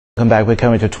Welcome back. We're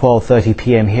coming to 12:30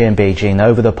 p.m. here in Beijing.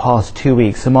 Over the past 2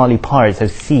 weeks, Somali pirates have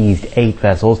seized 8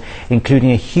 vessels, including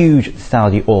a huge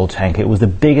Saudi oil tanker. It was the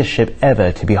biggest ship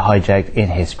ever to be hijacked in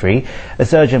history. A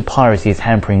surge in piracy is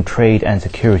hampering trade and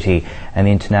security, and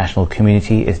the international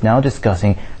community is now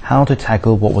discussing how to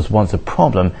tackle what was once a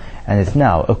problem and is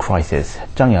now a crisis.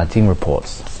 Zhang Yajing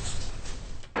reports.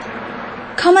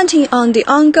 Commenting on the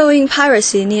ongoing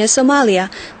piracy near Somalia,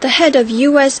 the head of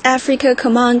U.S. Africa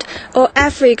Command, or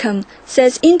AFRICOM,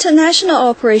 says international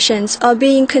operations are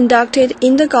being conducted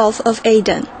in the Gulf of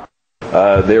Aden.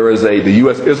 The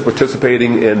U.S. is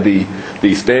participating in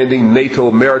the standing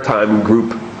NATO maritime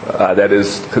group that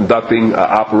is conducting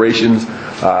operations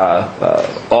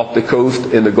off the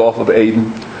coast in the Gulf of Aden.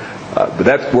 But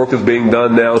that work is being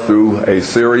done now through a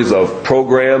series of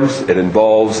programs. It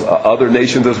involves other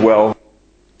nations as well.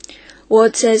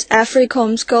 Ward says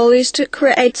AFRICOM's goal is to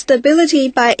create stability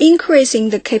by increasing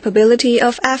the capability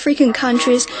of African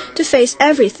countries to face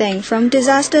everything from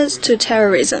disasters to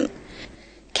terrorism.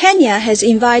 Kenya has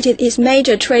invited its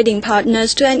major trading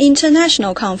partners to an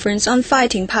international conference on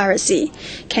fighting piracy.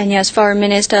 Kenya's foreign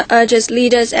minister urges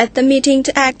leaders at the meeting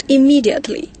to act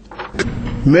immediately.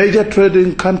 Major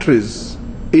trading countries,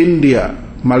 India,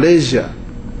 Malaysia,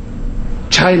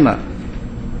 China,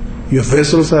 your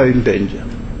vessels are in danger.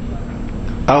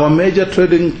 Our major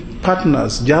trading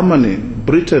partners, Germany,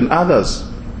 Britain, others,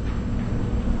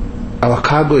 our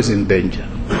cargo is in danger.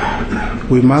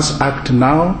 We must act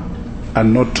now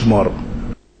and not tomorrow.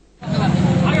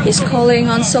 He's calling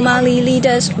on Somali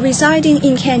leaders residing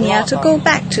in Kenya to go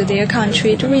back to their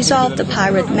country to resolve the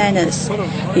pirate menace.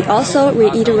 He also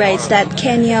reiterates that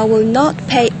Kenya will not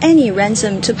pay any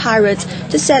ransom to pirates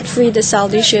to set free the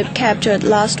Saudi ship captured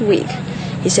last week.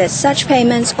 He says such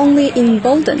payments only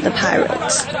embolden the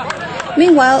pirates.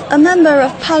 Meanwhile, a member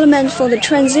of parliament for the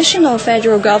transitional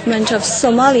federal government of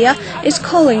Somalia is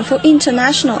calling for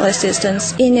international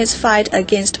assistance in its fight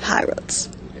against pirates.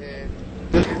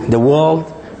 The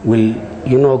world will,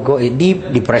 go a deep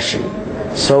depression.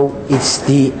 So it's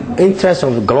the interest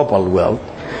of the global world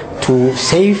to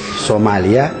save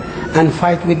Somalia and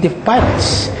fight with the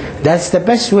pirates. That's the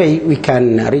best way we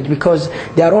can reach, because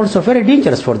they are also very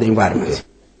dangerous for the environment.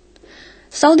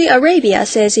 Saudi Arabia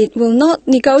says it will not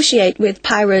negotiate with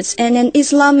pirates, and an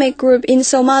Islamic group in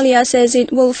Somalia says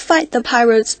it will fight the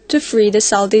pirates to free the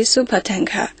Saudi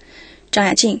supertanker.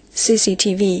 Zhang Yajing,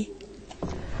 CCTV.